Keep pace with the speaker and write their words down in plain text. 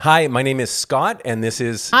Hi, my name is Scott, and this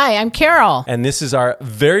is... Hi, I'm Carol. And this is our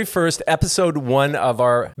very first episode 1 of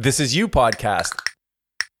our This Is You podcast.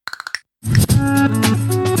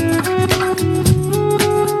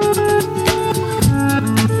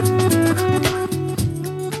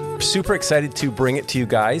 Super excited to bring it to you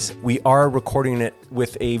guys. We are recording it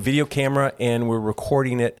with a video camera and we're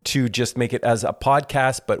recording it to just make it as a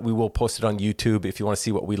podcast, but we will post it on YouTube if you want to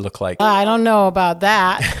see what we look like. I don't know about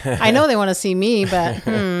that. I know they want to see me, but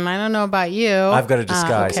I don't know about you. I've got a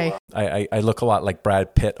disguise. Okay. I look a lot like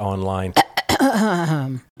Brad Pitt online.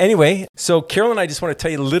 Anyway, so Carol and I just want to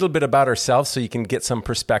tell you a little bit about ourselves so you can get some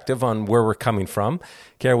perspective on where we're coming from.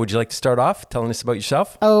 Carol, would you like to start off telling us about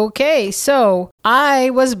yourself? Okay, so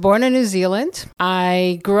I was born in New Zealand.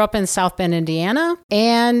 I grew up in South Bend, Indiana,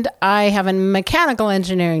 and I have a mechanical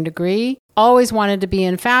engineering degree. Always wanted to be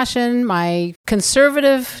in fashion. My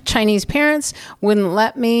conservative Chinese parents wouldn't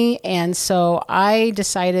let me, and so I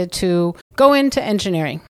decided to go into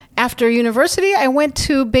engineering. After university, I went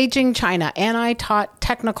to Beijing, China, and I taught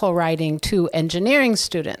technical writing to engineering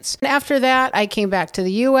students. And after that, I came back to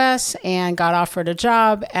the U.S. and got offered a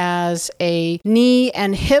job as a knee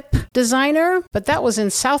and hip designer, but that was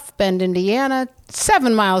in South Bend, Indiana,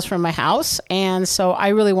 7 miles from my house. And so I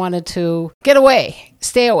really wanted to get away,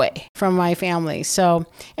 stay away from my family. So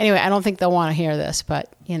anyway, I don't think they'll want to hear this,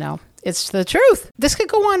 but it's the truth. This could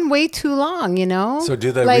go on way too long, So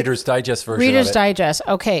do the Reader's Digest version Reader's of it. Digest.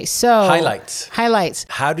 Okay, so... Highlights.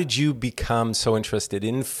 How did you become so interested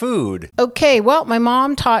in food? Okay, well, my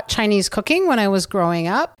mom taught Chinese cooking when I was growing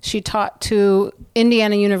up. She taught to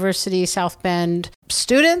Indiana University South Bend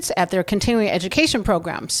students at their continuing education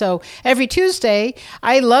program. So every Tuesday,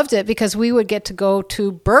 I loved it because we would get to go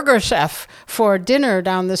to Burger Chef for dinner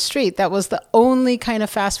down the street. That was the only kind of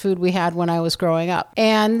fast food we had when I was growing up.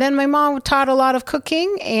 And then my mom taught a lot of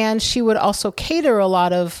cooking, and she would also cater a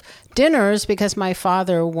lot of dinners because my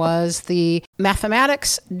father was the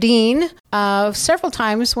mathematics dean several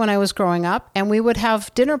times when I was growing up, and we would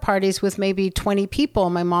have dinner parties with maybe 20 people.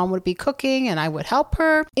 My mom would be cooking and I would help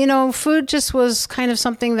her. Food just was kind of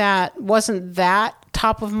something that wasn't that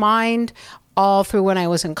top of mind all through when I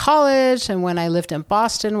was in college and when I lived in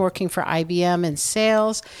Boston working for IBM in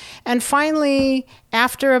sales. And finally,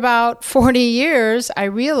 after about 40 years, I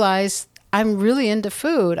realized I'm really into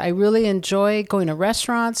food. I really enjoy going to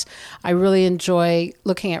restaurants. I really enjoy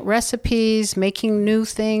looking at recipes, making new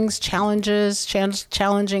things,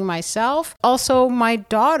 challenging myself. Also, my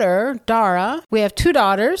daughter, Dara, we have 2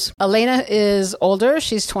 daughters. Elena is older.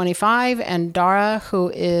 She's 25. And Dara, who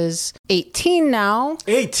is 18 now.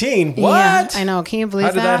 18? What? Yeah, I know. Can you believe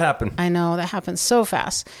that? How did that happen? I know. That happened so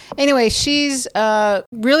fast. Anyway, she's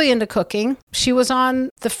really into cooking. She was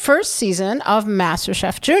on the first season of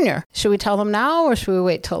MasterChef Junior. Should we tell them now or should we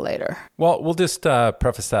wait till later? Well, we'll just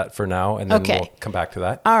preface that for now and then we'll come back to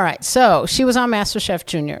that. All right. So she was on MasterChef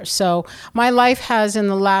Junior. So my life has in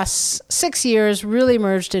the last 6 years really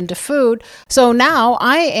merged into food. So now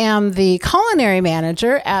I am the culinary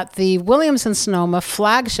manager at the Williams & Sonoma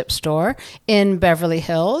flagship store in Beverly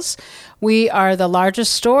Hills. We are the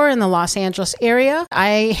largest store in the Los Angeles area.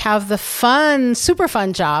 I have the super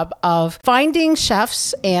fun job of finding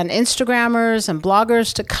chefs and Instagrammers and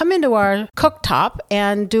bloggers to come into our cooktop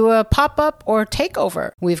and do a pop-up or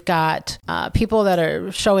takeover. We've got people that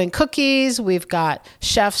are showing cookies. We've got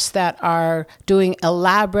chefs that are doing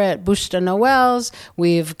elaborate bûche de Noëls.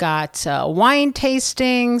 We've got wine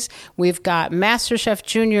tastings. We've got MasterChef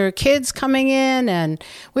Junior kids coming in, and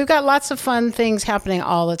we've got lots of fun things happening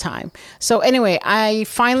all the time. So anyway, I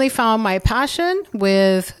finally found my passion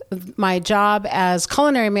with my job as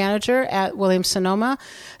culinary manager at Williams-Sonoma.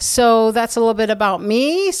 So that's a little bit about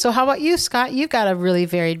me. So how about you, Scott? You've got a really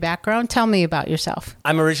varied background. Tell me about yourself.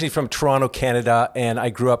 I'm originally from Toronto, Canada, and I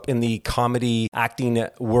grew up in the comedy acting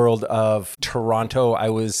world of Toronto. I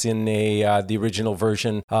was in the original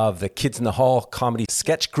version of the Kids in the Hall comedy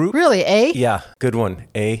sketch group. Really, eh? Yeah, good one,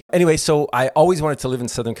 eh? Anyway, so I always wanted to live in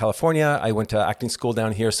Southern California. I went to acting school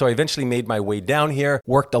down here, so I eventually made my way down here,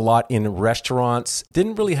 worked a lot in restaurants,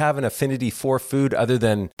 didn't really have an affinity for food other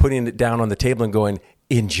than putting it down on the table and going,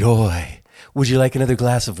 enjoy. Would you like another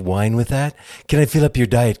glass of wine with that? Can I fill up your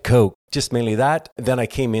Diet Coke? Just mainly that. Then I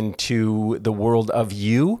came into the world of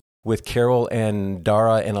You with Carol and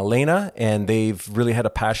Dara and Elena, and they've really had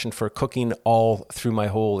a passion for cooking all through my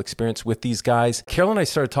whole experience with these guys. Carol and I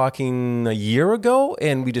started talking a year ago,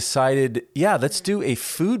 and we decided, let's do a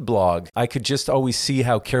food blog. I could just always see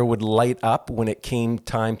how Carol would light up when it came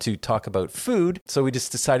time to talk about food, so we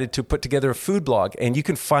just decided to put together a food blog, and you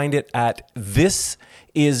can find it at This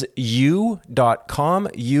is you.com.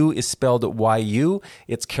 You is spelled Y-U.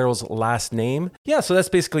 It's Carol's last name. Yeah, so that's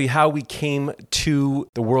basically how we came to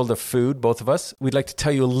the world of food, both of us. We'd like to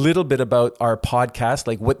tell you a little bit about our podcast,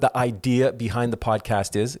 like what the idea behind the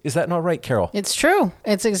podcast is. Is that not right, Carol? It's true.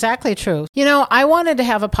 It's exactly true. You know, I wanted to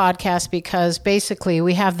have a podcast because basically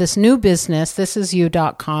we have this new business. This is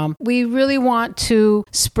you.com. We really want to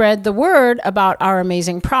spread the word about our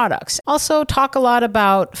amazing products. Also talk a lot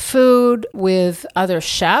about food with other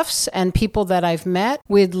chefs and people that I've met.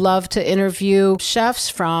 We'd love to interview chefs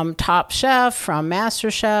from Top Chef, from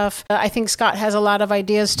Master Chef. I think Scott has a lot of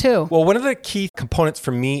ideas too. Well, one of the key components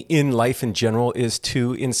for me in life in general is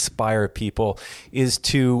to inspire people, is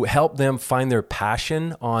to help them find their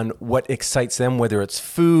passion on what excites them, whether it's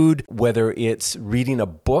food, whether it's reading a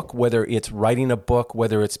book, whether it's writing a book,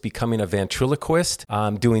 whether it's becoming a ventriloquist,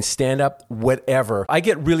 doing stand-up, whatever. I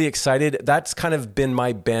get really excited. That's kind of been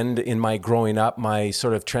my bend in my growing up, my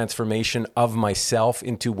sort of transformation of myself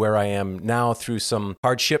into where I am now through some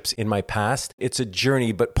hardships in my past. It's a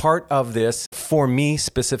journey, but part of this, for me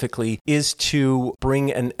specifically, is to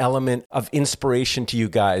bring an element of inspiration to you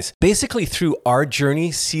guys. Basically, through our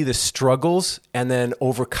journey, see the struggles and then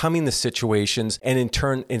overcoming the situations, and in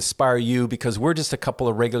turn inspire you, because we're just a couple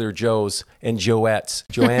of regular Joes and Joettes.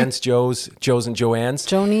 Joannes, Joes and Joannes.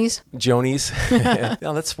 Jonies.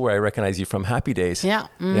 Well, that's where I recognize you from, Happy Days. Yeah.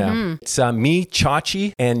 Mm-hmm. Yeah. It's me,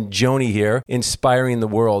 Chachi, and Joni here, inspiring the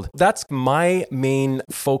world. That's my main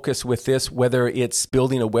focus with this, whether it's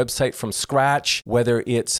building a website from scratch, whether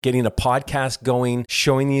it's getting a podcast going,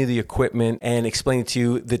 showing you the equipment and explaining to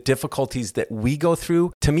you the difficulties that we go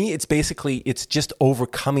through. To me, it's just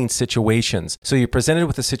overcoming situations. So you're presented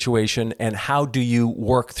with a situation, and how do you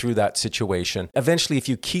work through that situation? Eventually, if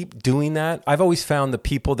you keep doing that, I've always found the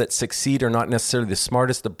people that succeed are not necessarily the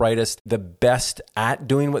smartest, the brightest, the best at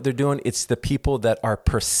doing what they're doing. It's the people that are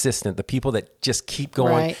persistent, the people that just keep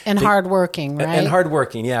going. Right. And hardworking, right? And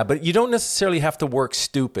hardworking, yeah. But you don't necessarily have to work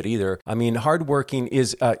stupid either. I mean, hardworking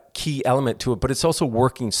is a key element to it, but it's also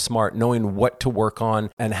working smart, knowing what to work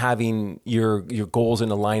on and having your goals in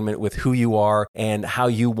alignment with who you are and how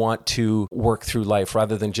you want to work through life,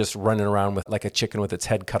 rather than just running around with like a chicken with its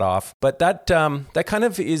head cut off. But that kind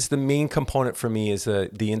of is the main component for me, is the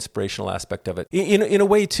inspirational aspect of it. In a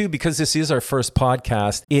way too, because this is our first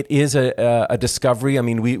podcast, it is a discovery. I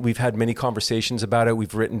mean, we've had many conversations about it.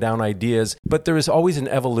 We've written down ideas, but there is always an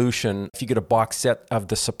evolution. If you get a box set of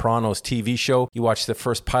The Sopranos TV show, you watch the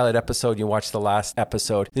first pilot episode, you watch the last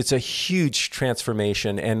episode. It's a huge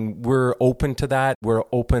transformation, and we're open to that. We're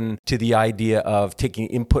open to the idea of taking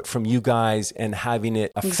input from you guys and having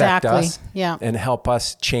it affect us and help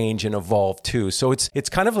us change and evolve too. So it's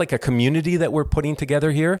kind of like a community that we're putting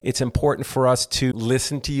together here. It's important for us to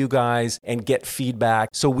listen to you guys and get feedback,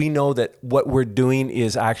 so we know that what we're doing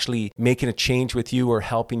is actually making a change with you or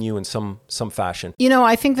helping you in some fashion. You know,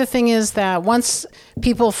 I think the thing is that once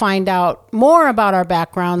people find out more about our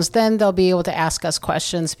backgrounds, then they'll be able to ask us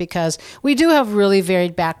questions, because we do have really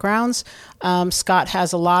varied backgrounds. Scott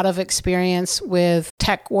has a lot of experience with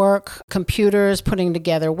tech work, computers, putting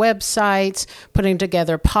together websites, putting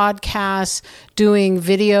together podcasts, doing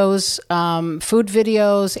videos, food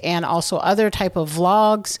videos, and also other type of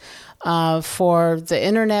vlogs. For the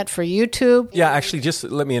internet, for YouTube. Yeah, actually, just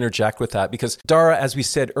let me interject with that, because Dara, as we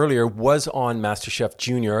said earlier, was on MasterChef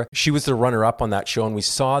Junior. She was the runner-up on that show, and we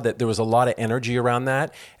saw that there was a lot of energy around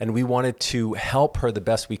that, and we wanted to help her the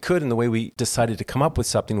best we could. And the way we decided to come up with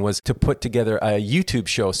something was to put together a YouTube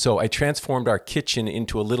show. So I transformed our kitchen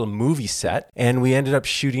into a little movie set, and we ended up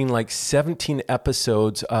shooting like 17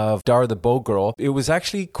 episodes of Dara the Bow Girl. It was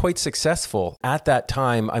actually quite successful at that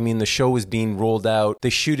time. I mean, the show was being rolled out. They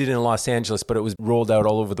shoot it in Los Angeles, but it was rolled out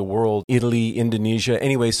all over the world, Italy, Indonesia.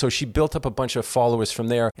 Anyway, so she built up a bunch of followers from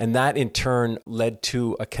there, and that in turn led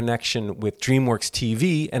to a connection with DreamWorks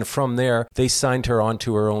TV, and from there, they signed her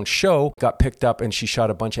onto her own show, got picked up, and she shot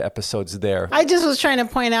a bunch of episodes there. I just was trying to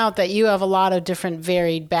point out that you have a lot of different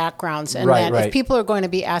varied backgrounds, and that if people are going to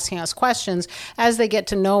be asking us questions as they get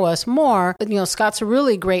to know us more, you know, Scott's a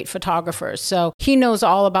really great photographer, so he knows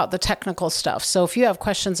all about the technical stuff. So if you have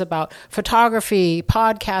questions about photography,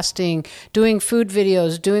 podcasting, doing food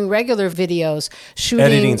videos, doing regular videos, shooting,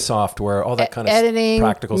 editing software, all that kind of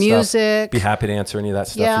practical music stuff. Be happy to answer any of that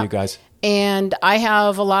stuff for you guys. And I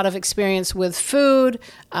have a lot of experience with food,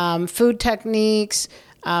 food techniques,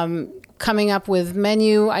 coming up with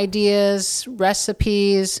menu ideas,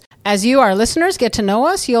 recipes. As you, our listeners, get to know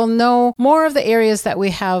us, you'll know more of the areas that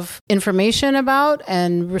we have information about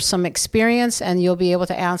and some experience, and you'll be able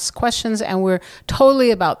to ask questions. And we're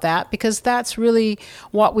totally about that, because that's really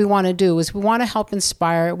what we want to do, is we want to help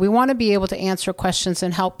inspire. We want to be able to answer questions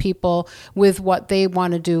and help people with what they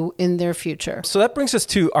want to do in their future. So that brings us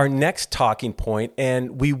to our next talking point,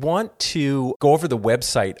 and we want to go over the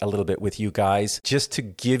website a little bit with you guys, just to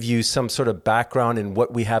give you some sort of background in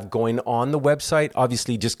what we have going on the website.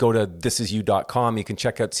 Obviously, just go to thisisyou.com. You can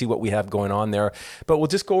check out, see what we have going on there. But we'll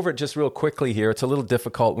just go over it just real quickly here. It's a little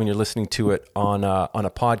difficult when you're listening to it on a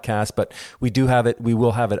podcast, but we do have it. We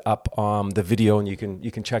will have it up on the video, and you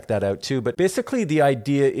can check that out too. But basically, the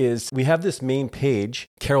idea is we have this main page.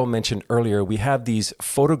 Carol mentioned earlier, we have these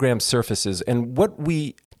photogram surfaces, and what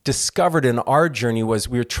we discovered in our journey was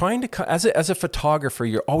we were trying to, as a photographer,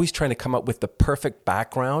 you're always trying to come up with the perfect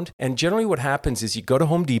background. And generally what happens is you go to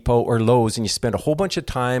Home Depot or Lowe's and you spend a whole bunch of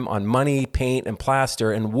time on money, paint and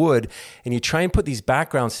plaster and wood, and you try and put these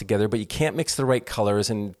backgrounds together, but you can't mix the right colors,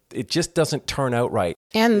 and it just doesn't turn out right.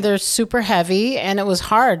 And they're super heavy, and it was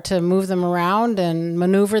hard to move them around and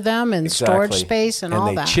maneuver them and storage space and all that.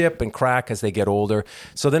 And they chip and crack as they get older.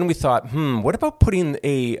 So then we thought, what about putting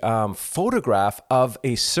a photograph of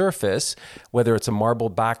a surface, whether it's a marble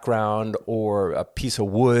background or a piece of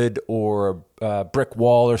wood or a brick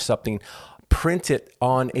wall or something, print it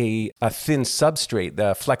on a thin substrate,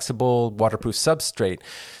 the flexible waterproof substrate.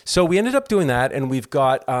 So we ended up doing that, and we've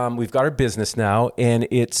got our business now, and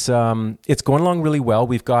it's going along really well.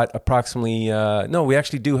 We've got approximately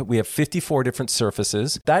we have 54 different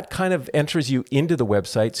surfaces. That kind of enters you into the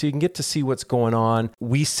website, so you can get to see what's going on.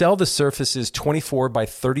 We sell the surfaces 24 by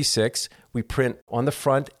 36. We print on the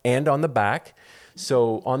front and on the back.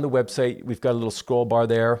 So on the website, we've got a little scroll bar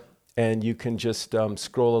there, and you can just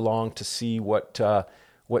scroll along to see what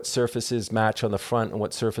surfaces match on the front and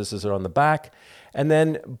what surfaces are on the back. And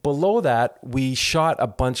then below that, we shot a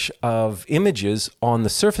bunch of images on the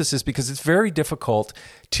surfaces, because it's very difficult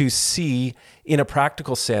to see in a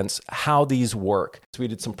practical sense how these work. So we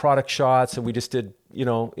did some product shots, and we just did,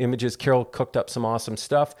 images. Carol cooked up some awesome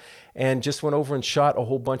stuff and just went over and shot a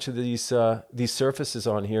whole bunch of these surfaces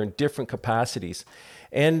on here in different capacities.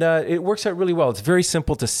 And it works out really well. It's very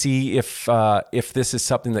simple to see if this is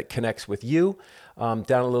something that connects with you. Down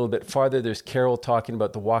a little bit farther, there's Carol talking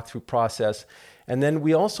about the walkthrough process. And then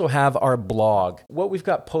we also have our blog. What we've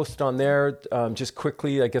got posted on there, just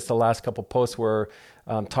quickly, I guess the last couple posts were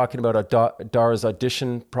talking about Dara's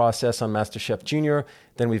audition process on MasterChef Junior.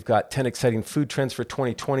 Then we've got 10 exciting food trends for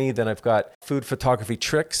 2020. Then I've got food photography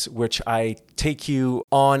tricks, which I take you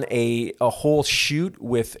on a whole shoot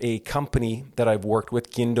with a company that I've worked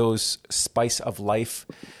with, Gindo's Spice of Life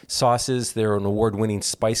sauces. They're an award-winning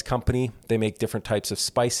spice company. They make different types of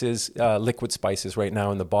spices, liquid spices right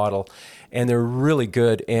now in the bottle, and they're really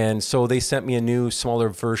good. And so they sent me a new, smaller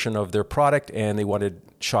version of their product, and they wanted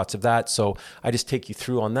shots of that. So I just take you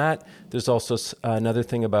through on that. There's also another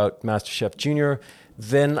thing about MasterChef Junior.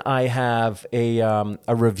 Then I have a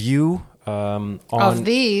review of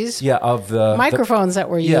these, of the microphones that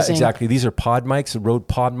we're using. Yeah, exactly. These are pod mics, Rode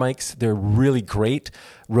pod mics. They're really great.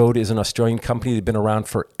 Rode is an Australian company. They've been around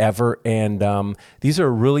forever, and these are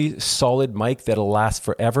a really solid mic that'll last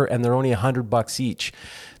forever. And they're only $100 each.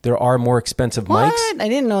 There are more expensive mics. I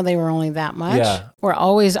didn't know they were only that much. Yeah. We're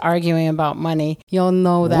always arguing about money. You'll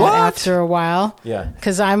know that after a while. Yeah.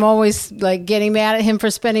 Because I'm always like getting mad at him for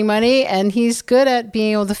spending money, and he's good at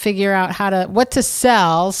being able to figure out what to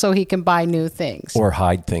sell so he can buy new things. Or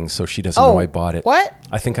hide things so she doesn't know I bought it. What?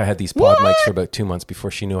 I think I had these pod mics for about 2 months before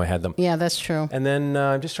she knew I had them. Yeah, that's true. And then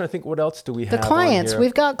I'm just trying to think, what else do we have The clients. on here?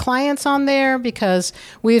 We've got clients on there because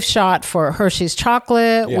we've shot for Hershey's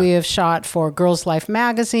Chocolate. Yeah. We have shot for Girls Life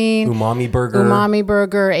Magazine. Umami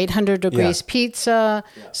Burger, 800 Degrees Pizza.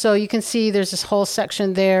 Yeah. So you can see there's this whole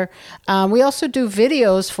section there. We also do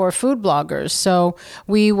videos for food bloggers. So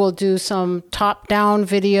we will do some top-down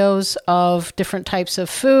videos of different types of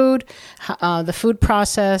food, the food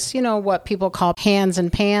process, what people call hands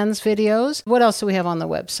and pans videos. What else do we have on the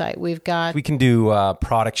website? We can do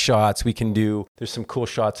product shots. There's some cool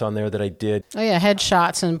shots on there that I did. Oh yeah,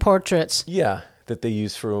 headshots and portraits. Yeah. that they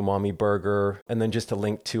use for Umami Burger, and then just a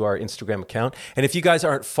link to our Instagram account. And if you guys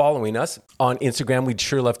aren't following us on Instagram, we'd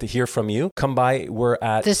sure love to hear from you. Come by. We're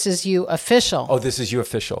at This Is You Official. Oh, This Is You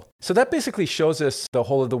Official. So that basically shows us the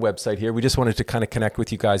whole of the website here. We just wanted to kind of connect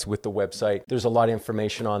with you guys with the website. There's a lot of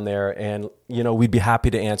information on there, and we'd be happy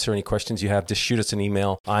to answer any questions you have. Just shoot us an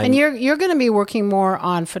email. And you're going to be working more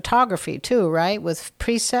on photography too, right? With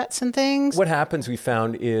presets and things. What happens, we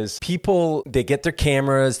found, is people, they get their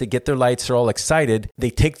cameras, they get their lights, they're all excited. They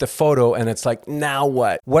take the photo and it's like, now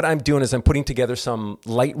what? What I'm doing is I'm putting together some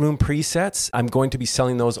Lightroom presets. I'm going to be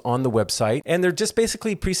selling those on the website. And they're just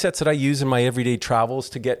basically presets that I use in my everyday travels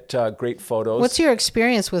to get great photos. What's your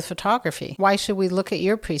experience with photography? Why should we look at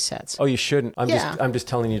your presets? Oh, you shouldn't. I'm just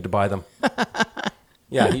telling you to buy them.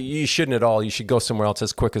 Yeah, you shouldn't at all. You should go somewhere else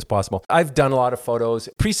as quick as possible. I've done a lot of photos.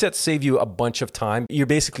 Presets save you a bunch of time. You're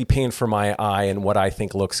basically paying for my eye and what I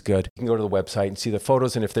think looks good. You can go to the website and see the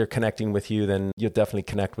photos, and if they're connecting with you, then you'll definitely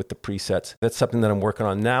connect with the presets. That's something that I'm working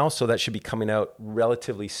on now, so that should be coming out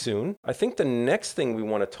relatively soon. I think the next thing we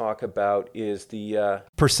want to talk about is the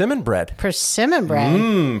persimmon bread. Persimmon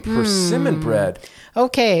bread. Persimmon bread.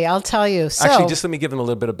 Okay, I'll tell you. So, actually, just let me give them a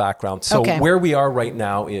little bit of background. So where we are right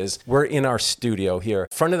now is we're in our studio here.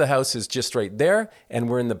 Front of the house is just right there, and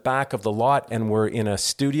we're in the back of the lot, and we're in a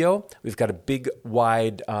studio. We've got a big,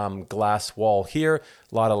 wide glass wall here.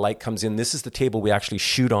 A lot of light comes in. This is the table we actually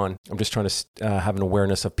shoot on. I'm just trying to have an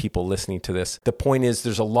awareness of people listening to this. The point is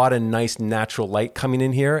there's a lot of nice natural light coming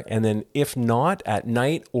in here, and then if not, at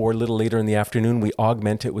night or a little later in the afternoon, we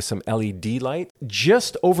augment it with some LED light.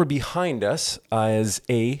 Just over behind us is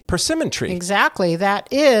a persimmon tree. Exactly. That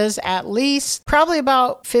is at least probably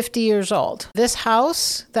about 50 years old. This house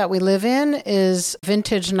that we live in is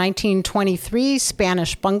vintage 1923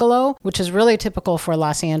 Spanish bungalow, which is really typical for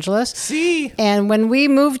Los Angeles. See? And when we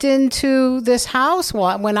moved into this house,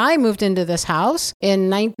 when I moved into this house in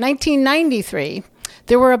 1993,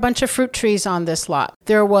 there were a bunch of fruit trees on this lot.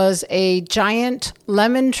 There was a giant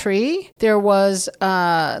lemon tree, there was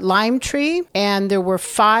a lime tree, and there were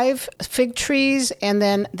 5 fig trees, and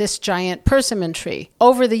then this giant persimmon tree.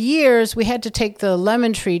 Over the years, we had to take the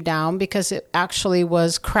lemon tree down because it actually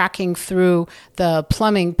was cracking through the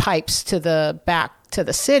plumbing pipes to the back to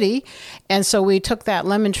the city. And so we took that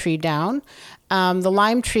lemon tree down. The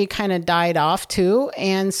lime tree kind of died off too,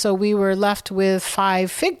 and so we were left with 5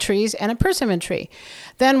 fig trees and a persimmon tree.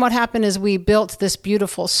 Then what happened is we built this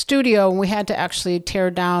beautiful studio, and we had to actually tear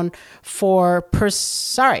down 4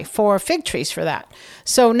 fig trees for that.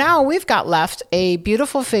 So now we've got left a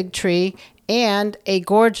beautiful fig tree and a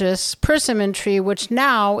gorgeous persimmon tree, which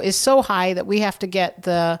now is so high that we have to get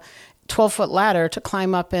the 12-foot ladder to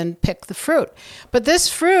climb up and pick the fruit. But this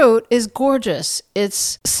fruit is gorgeous.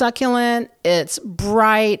 It's succulent. It's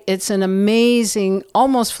bright. It's an amazing,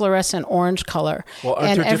 almost fluorescent orange color. Well,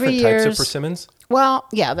 aren't there different types of persimmons? Well,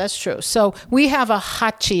 yeah, that's true. So we have a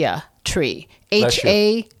hachia tree.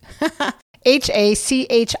 Hachia.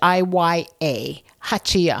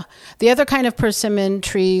 Hachia. The other kind of persimmon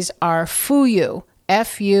trees are fuyu.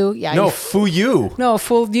 F-U. Yeah. No, fuyu. No,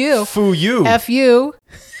 fuyu. Fuyu. F-U.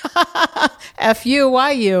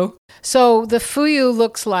 F-U-Y-U. So the fuyu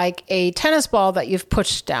looks like a tennis ball that you've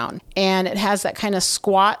pushed down, and it has that kind of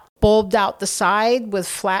squat, bulbed out the side with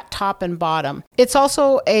flat top and bottom. It's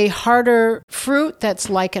also a harder fruit that's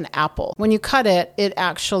like an apple. When you cut it, it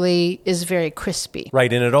actually is very crispy.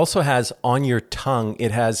 Right, and it also has on your tongue,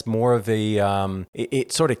 it has more of a,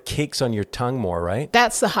 it sort of cakes on your tongue more, right?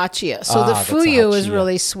 That's the hachia. So the fuyu is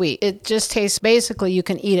really sweet. It just tastes, basically, you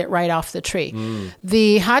can eat it right off the tree.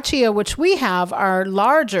 The hachia, which we have, are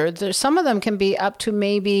larger. Some of them can be up to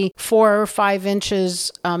maybe 4 or 5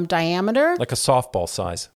 inches diameter. Like a softball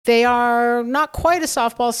size. They are not quite a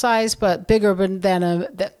softball size, but bigger than a...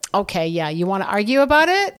 Okay, yeah. You want to argue about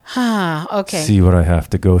it? Okay. See what I have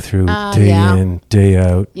to go through day in, day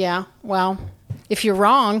out. Yeah, well, if you're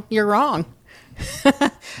wrong, you're wrong.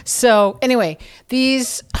 So anyway,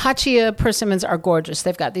 these hachia persimmons are gorgeous.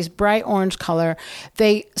 They've got these bright orange color.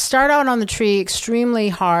 They start out on the tree extremely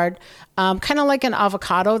hard, kind of like an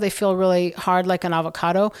avocado. They feel really hard like an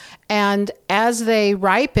avocado. And as they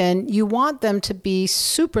ripen, you want them to be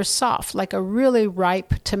super soft, like a really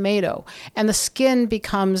ripe tomato. And the skin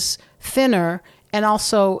becomes thinner, and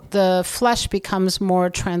also the flesh becomes more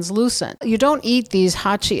translucent. You don't eat these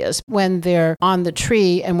hachias when they're on the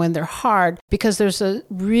tree and when they're hard because there's a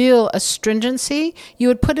real astringency. You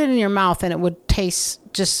would put it in your mouth and it would taste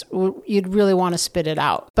you'd really want to spit it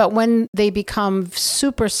out. But when they become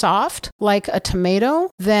super soft, like a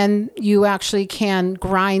tomato, then you actually can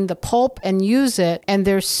grind the pulp and use it, and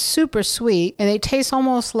they're super sweet, and they taste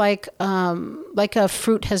almost like a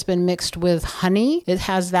fruit has been mixed with honey. It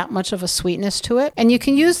has that much of a sweetness to it. And you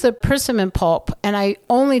can use the persimmon pulp, and I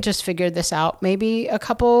only just figured this out maybe a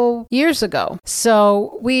couple years ago.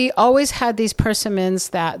 So we always had these persimmons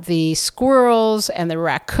that the squirrels and the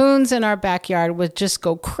raccoons in our backyard would just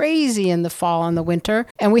go crazy in the fall and the winter.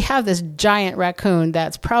 And we have this giant raccoon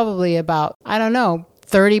that's probably about,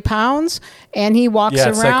 30 pounds, and he walks around. Yeah,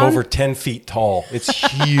 it's like over 10 feet tall. It's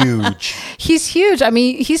huge. He's huge. I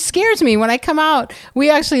mean, he scares me when I come out. We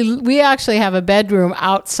actually have a bedroom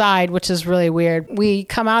outside, which is really weird. We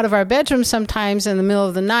come out of our bedroom sometimes in the middle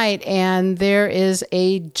of the night, and there is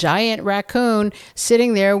a giant raccoon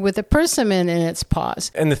sitting there with a persimmon in its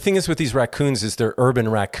paws. And the thing is with these raccoons is they're urban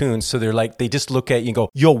raccoons. So they're like, they just look at you and go,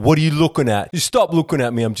 yo, what are you looking at? You stop looking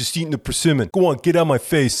at me. I'm just eating the persimmon. Go on, get out of my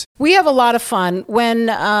face. We have a lot of fun. When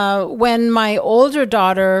my older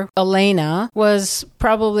daughter, Elena, was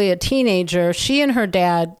probably a teenager, she and her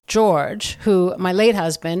dad, George, who my late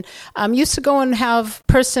husband, used to go and have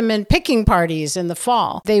persimmon picking parties in the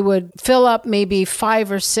fall. They would fill up maybe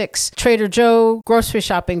 5 or 6 Trader Joe grocery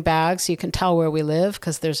shopping bags. You can tell where we live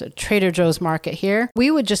because there's a Trader Joe's market here. We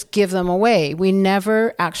would just give them away. We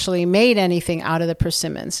never actually made anything out of the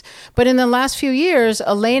persimmons. But in the last few years,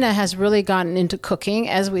 Elena has really gotten into cooking.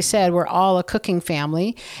 As we said, we're all a cooking family.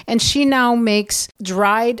 And she now makes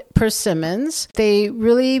dried persimmons. They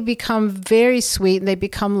really become very sweet, and they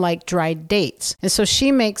become like dried dates. And so she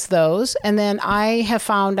makes those. And then I have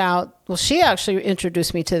found out, well, she actually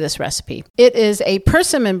introduced me to this recipe. It is a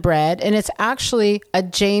persimmon bread, and it's actually a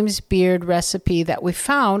James Beard recipe that we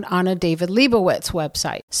found on a David Leibowitz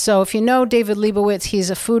website. So if you know David Leibowitz, he's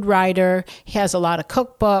a food writer. He has a lot of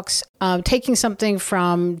cookbooks. Taking something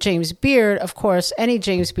from James Beard, of course, any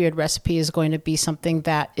James Beard recipe is going to be something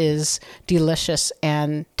that is delicious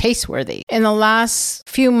and tasteworthy. In the last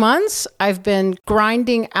few months, I've been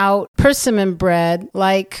grinding out persimmon bread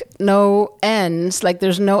like no ends, like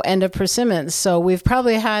there's no end of persimmons. So we've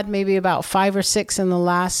probably had maybe about 5 or 6 in the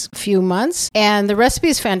last few months, and the recipe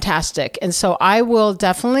is fantastic. And so I will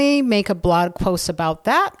definitely make a blog post about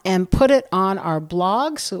that and put it on our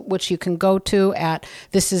blogs, which you can go to at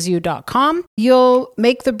thisisyou.com. You'll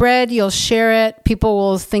make the bread, you'll share it. People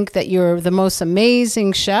will think that you're the most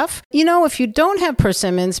amazing chef. You know, if you don't have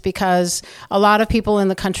persimmons, because a lot of people in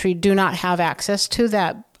the country do not have access to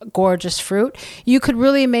that gorgeous fruit, you could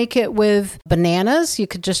really make it with bananas. You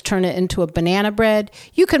could just turn it into a banana bread.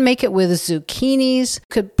 You could make it with zucchinis.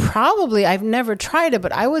 I've never tried it,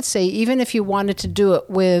 but I would say even if you wanted to do it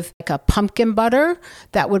with like a pumpkin butter,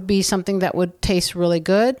 that would be something that would taste really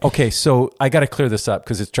good. Okay, so I got to clear this up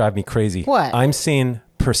because it's driving me crazy. What? I'm saying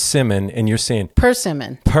persimmon and you're saying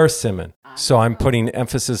persimmon. So I'm putting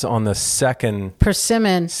emphasis on the second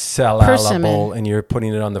persimmon syllable, and you're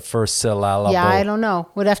putting it on the first syllable. Yeah, I don't know.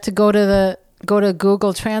 Would have to go to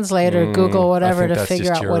Google Translate or Google whatever to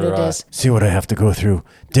figure out what it is. See what I have to go through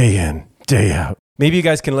day in, day out. Maybe you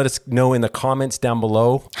guys can let us know in the comments down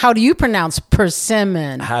below. How do you pronounce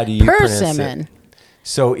persimmon? How do you pronounce it?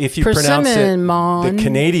 So if you pronounce it the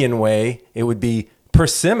Canadian way, it would be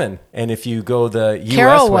persimmon. And if you go the US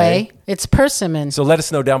Carol way, it's persimmon. So let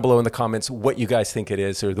us know down below in the comments what you guys think it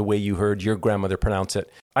is, or the way you heard your grandmother pronounce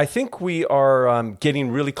it. I think we are getting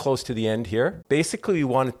really close to the end here. Basically, we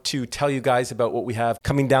wanted to tell you guys about what we have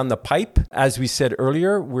coming down the pipe. As we said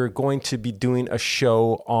earlier, we're going to be doing a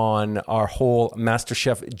show on our whole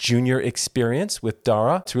MasterChef Junior experience with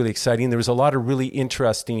Dara. It's really exciting. There was a lot of really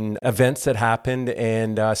interesting events that happened.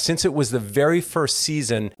 And since it was the very first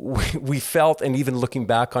season, we felt, and even looking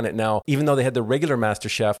back on it now, even though they had the regular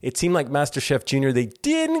MasterChef, it seemed like MasterChef Junior, they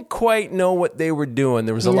didn't quite know what they were doing.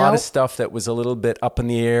 There was a lot of stuff that was a little bit up in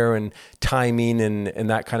the air and timing and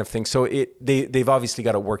that kind of thing. So they've obviously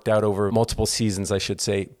got it worked out over multiple seasons, I should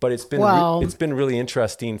say. But it's been it's been really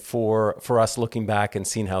interesting for us looking back and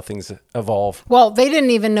seeing how things evolve. Well, they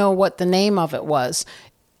didn't even know what the name of it was.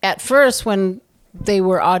 At first, when they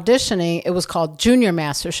were auditioning, it was called Junior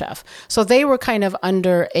MasterChef. So they were kind of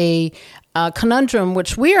under a conundrum,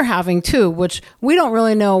 which we are having too, which we don't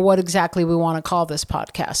really know what exactly we want to call this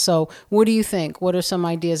podcast. So what do you think? What are some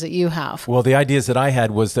ideas that you have? Well, the ideas that I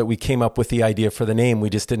had was that we came up with the idea for the name. We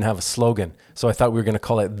just didn't have a slogan. So I thought we were going to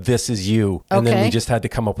call it This Is You. And then we just had to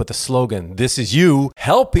come up with a slogan. This is you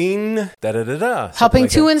helping da-da-da-da. Helping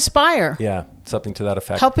like to inspire. Yeah, something to that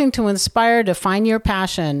effect. Helping to inspire, to find your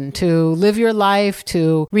passion, to live your life,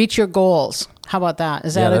 to reach your goals. How about that?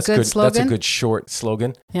 Is that a good slogan? That's a good short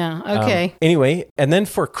slogan. Yeah. Okay. Anyway, and then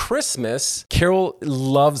for Christmas, Carol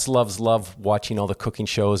loves watching all the cooking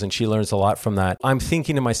shows, and she learns a lot from that. I'm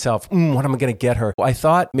thinking to myself, what am I going to get her? Well, I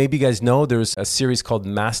thought, maybe you guys know, there's a series called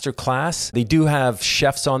Masterclass. They do have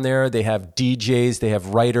chefs on there. They have DJs. They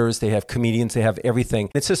have writers. They have comedians. They have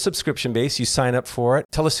everything. It's a subscription base. You sign up for it.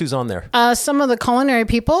 Tell us who's on there. Some of the culinary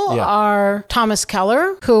people are Thomas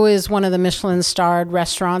Keller, who is one of the Michelin-starred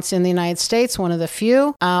restaurants in the United States, one of the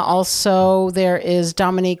few. Also, there is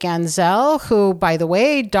Dominique Anzel, who, by the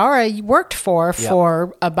way, Dara worked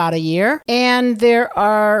for about a year. And there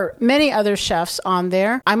are many other chefs on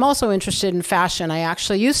there. I'm also interested in fashion. I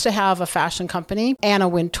actually used to have a fashion company. Anna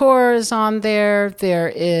Wintour is on there. There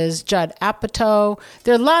is Judd Apatow.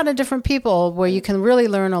 There are a lot of different people where you can really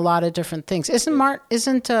learn a lot of different things. Isn't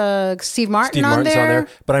Steve Martin on there?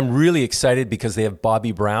 But I'm really excited because they have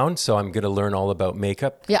Bobby Brown, so I'm going to learn all about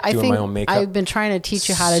makeup. Yeah, I think my own makeup. I've been trying to teach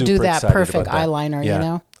you how to do that perfect eyeliner, you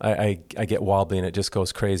know? I get wobbly and it just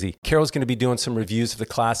goes crazy. Carol's going to be doing some reviews of the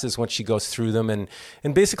classes once she goes through them and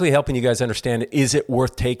basically helping you guys understand, is it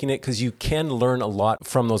worth taking it? Because you can learn a lot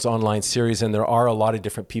from those online series, and there are a lot of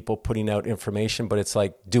different people putting out information, but it's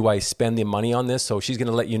like, do I spend the money on this? So she's going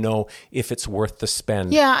to let you know if it's worth the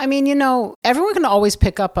spend. Yeah, I mean, everyone can always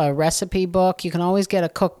pick up a recipe book. You can always get a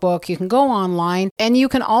cookbook. You can go online, and you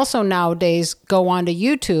can also nowadays go onto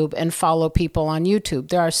YouTube and follow people on YouTube.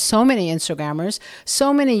 There are so many Instagrammers,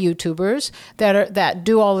 so many YouTubers that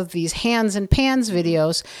do all of these hands and pans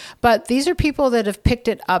videos, but these are people that have picked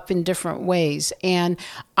it up in different ways. And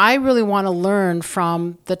I really want to learn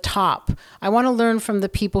from the top. I want to learn from the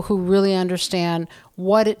people who really understand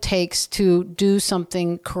what it takes to do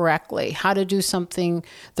something correctly, how to do something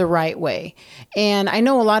the right way. And I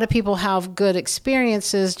know a lot of people have good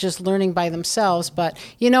experiences just learning by themselves, but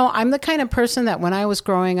I'm the kind of person that when I was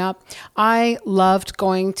growing up, I loved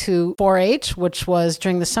going to 4-H, which was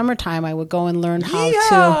during the summertime. I would go and learn how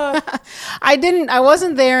to. I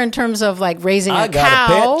wasn't there in terms of like raising a cow, a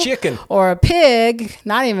pet chicken, or a pig,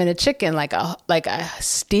 not even a chicken, like a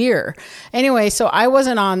steer. Anyway, so I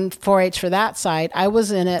wasn't on 4-H for that side. I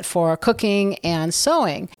was in it for cooking and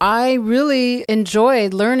sewing. I really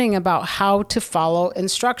enjoyed learning about how to follow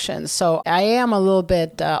instructions. So I am a little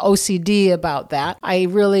bit OCD about that. I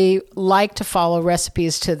really like to follow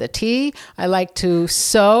recipes to the T. I like to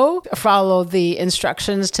follow the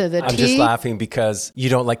instructions to the T. I'm just laughing because you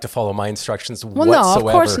don't like to follow my instructions whatsoever. No, of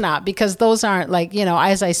course not, because those aren't like,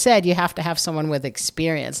 as I said, you have to have someone with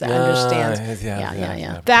experience that understands.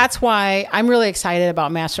 Yeah. That's why I'm really excited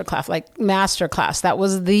about Masterclass. That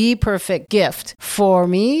was the perfect gift for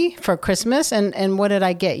me for Christmas. And what did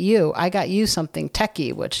I get you? I got you something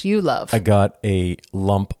techie, which you love. I got a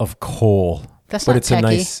lump of coal. That's not techie. But it's a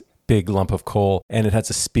nice big lump of coal, and it has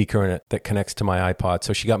a speaker in it that connects to my iPod.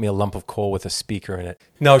 So she got me a lump of coal with a speaker in it.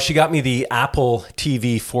 No, she got me the Apple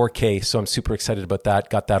TV 4K, so I'm super excited about that.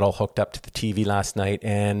 Got that all hooked up to the TV last night,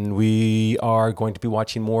 and we are going to be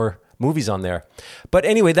watching more movies on there. But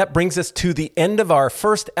anyway, that brings us to the end of our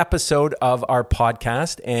first episode of our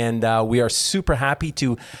podcast, and we are super happy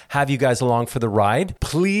to have you guys along for the ride.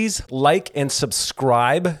 Please like and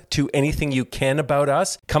subscribe to anything you can about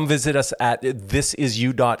us. Come visit us at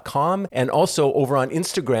thisisyou.com, and also over on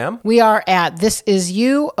Instagram. We are at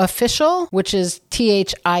thisisyou official, which is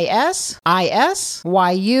THISISYU,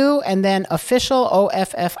 and then official,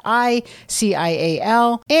 OFFICIAL.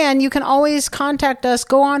 And you can always contact us.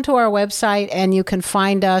 Go on to our website and you can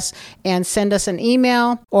find us and send us an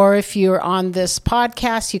email. Or if you're on this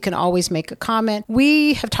podcast, you can always make a comment.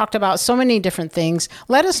 We have talked about so many different things.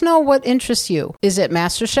 Let us know what interests you. Is it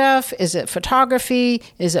MasterChef? Is it photography?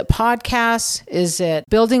 Is it podcasts? Is it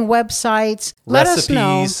building websites? Let us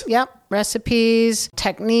know. Yep. Recipes,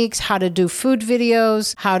 techniques, how to do food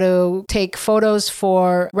videos, how to take photos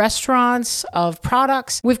for restaurants of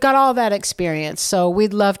products. We've got all that experience, so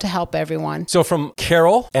we'd love to help everyone. So from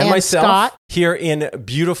Carol and myself, Scott, here in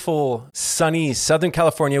beautiful, sunny Southern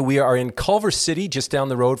California, we are in Culver City, just down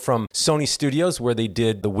the road from Sony Studios, where they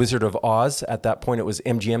did The Wizard of Oz. At that point, it was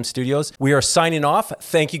MGM Studios. We are signing off.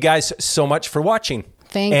 Thank you guys so much for watching.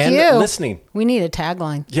 Thank you. And listening. We need a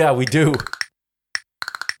tagline. Yeah, we do.